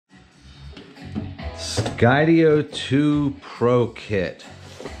SkyDio 2 Pro Kit.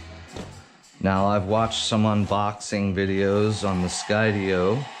 Now, I've watched some unboxing videos on the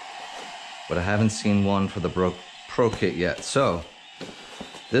SkyDio, but I haven't seen one for the Pro Kit yet. So,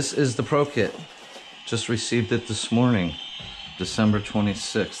 this is the Pro Kit. Just received it this morning, December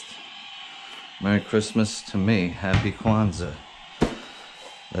 26th. Merry Christmas to me. Happy Kwanzaa.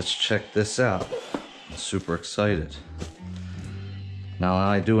 Let's check this out. I'm super excited. Now,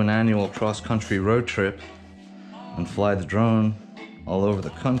 I do an annual cross-country road trip and fly the drone all over the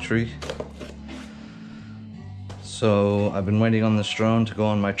country. So I've been waiting on this drone to go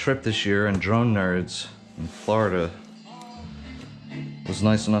on my trip this year, and Drone Nerds in Florida was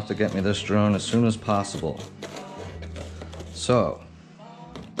nice enough to get me this drone as soon as possible. So,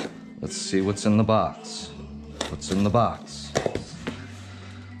 let's see what's in the box. What's in the box?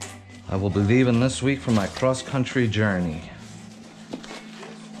 I will be leaving this week for my cross-country journey.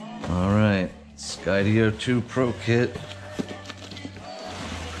 Alright, SkyDio 2 Pro Kit.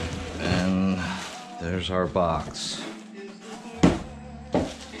 And there's our box.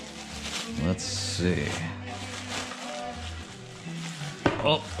 Let's see.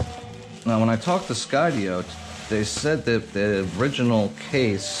 Oh, now when I talked to SkyDio, they said that the original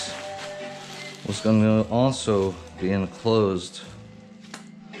case was going to also be enclosed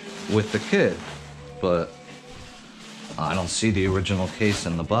with the kit, but I don't see the original case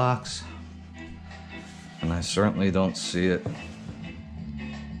in the box, and I certainly don't see it,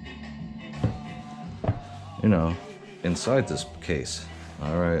 you know, inside this case.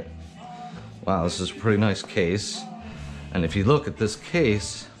 Alright. Wow, this is a pretty nice case. And if you look at this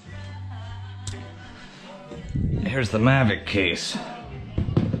case, here's the Mavic case.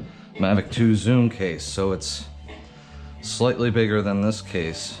 Mavic 2 zoom case. So it's slightly bigger than this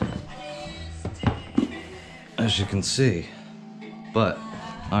case, as you can see. But,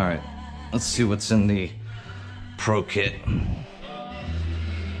 alright, let's see what's in the Pro Kit.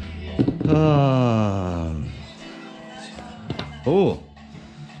 Oh,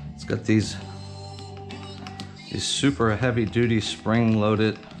 it's got these super heavy duty spring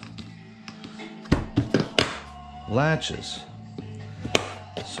loaded latches.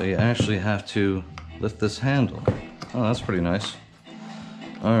 So you actually have to lift this handle. Oh, that's pretty nice.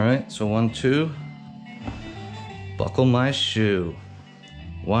 Alright, so 1, 2. Buckle my shoe.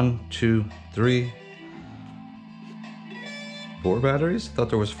 1, 2, 3. 4 batteries? I thought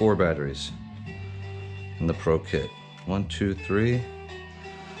there was 4 batteries in the Pro Kit. 1, 2, 3.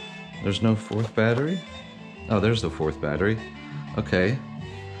 There's no 4th battery? Oh, there's the 4th battery. Okay.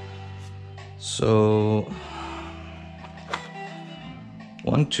 So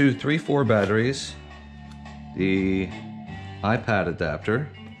 1, 2, 3, 4 batteries. The iPad adapter.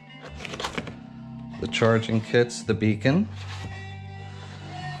 The charging kits, the beacon.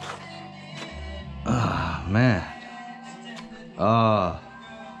 Ah, man. Ah,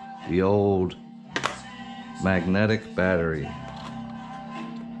 the old magnetic battery.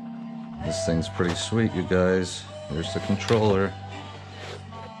 This thing's pretty sweet, you guys. Here's the controller.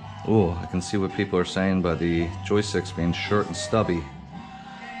 Oh, I can see what people are saying by the joysticks being short and stubby.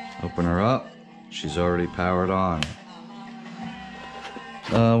 Open her up. She's already powered on.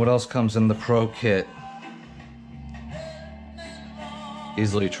 What else comes in the Pro Kit?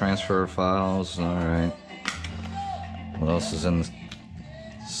 Easily transfer files. Alright. What else is in the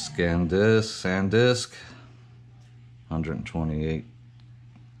SanDisk? 128.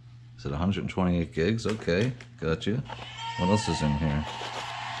 Is it 128 gigs? Okay, gotcha. What else is in here?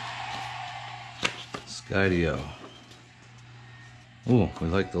 SkyDio. Ooh, we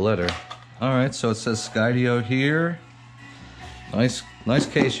like the letter. Alright, so it says SkyDio here. Nice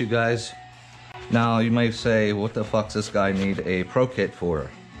case, you guys. Now, you may say, what the fuck's this guy need a Pro Kit for?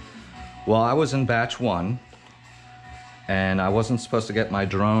 Well, I was in batch 1, and I wasn't supposed to get my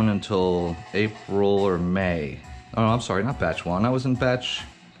drone until April or May. Oh, I'm sorry, not batch 1. I was in batch...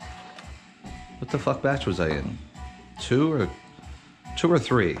 What the fuck batch was I in? 2 or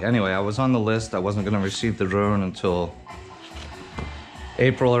 3? Anyway, I was on the list. I wasn't going to receive the drone until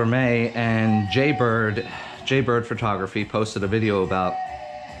April or May, and Jaybird Photography posted a video about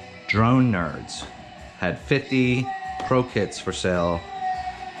Drone Nerds. Had 50 Pro Kits for sale,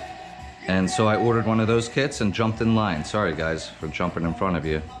 and so I ordered one of those kits and jumped in line. Sorry guys for jumping in front of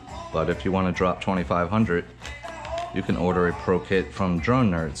you, but if you want to drop $2,500, you can order a Pro Kit from Drone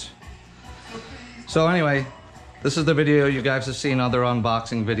Nerds. So anyway, this is the video you guys have seen other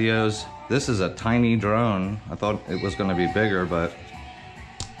unboxing videos. This is a tiny drone. I thought it was going to be bigger, but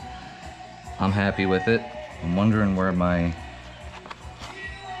I'm happy with it. I'm wondering where my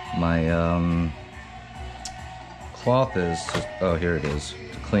cloth is. Oh, here it is.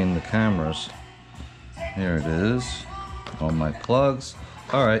 To clean the cameras. Here it is. All my plugs.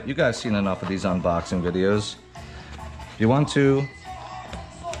 All right, you guys seen enough of these unboxing videos. If you want to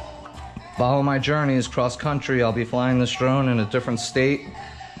follow my journeys cross country, I'll be flying this drone in a different state.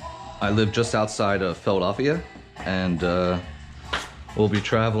 I live just outside of Philadelphia, and we'll be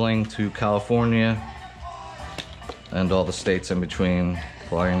traveling to California and all the states in between,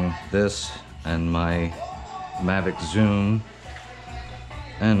 flying this and my Mavic Zoom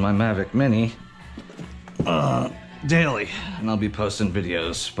and my Mavic Mini daily, and I'll be posting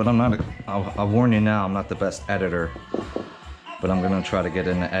videos. But I'm not, I'll warn you now, I'm not the best editor, but I'm gonna try to get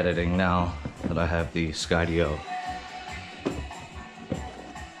into editing now that I have the SkyDio.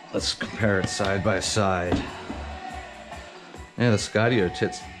 Let's compare it side by side. Yeah, the SkyDio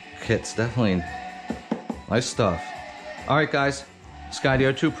kit's definitely nice stuff. All right, guys,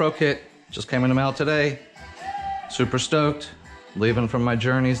 SkyDio 2 Pro Kit just came in the mail today. Super stoked. Leaving from my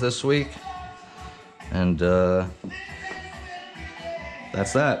journeys this week. And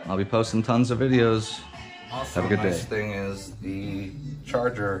that's that. I'll be posting tons of videos. Also, have a good day. The nice thing is the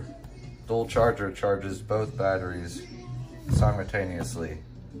charger, dual charger, charges both batteries simultaneously.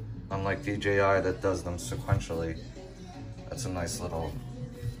 Unlike DJI that does them sequentially. That's a nice little,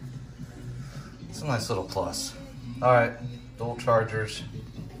 it's a nice little plus. All right, dual chargers,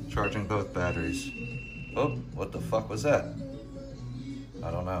 charging both batteries. Oh, what the fuck was that?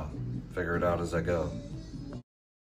 I don't know. Figure it out as I go.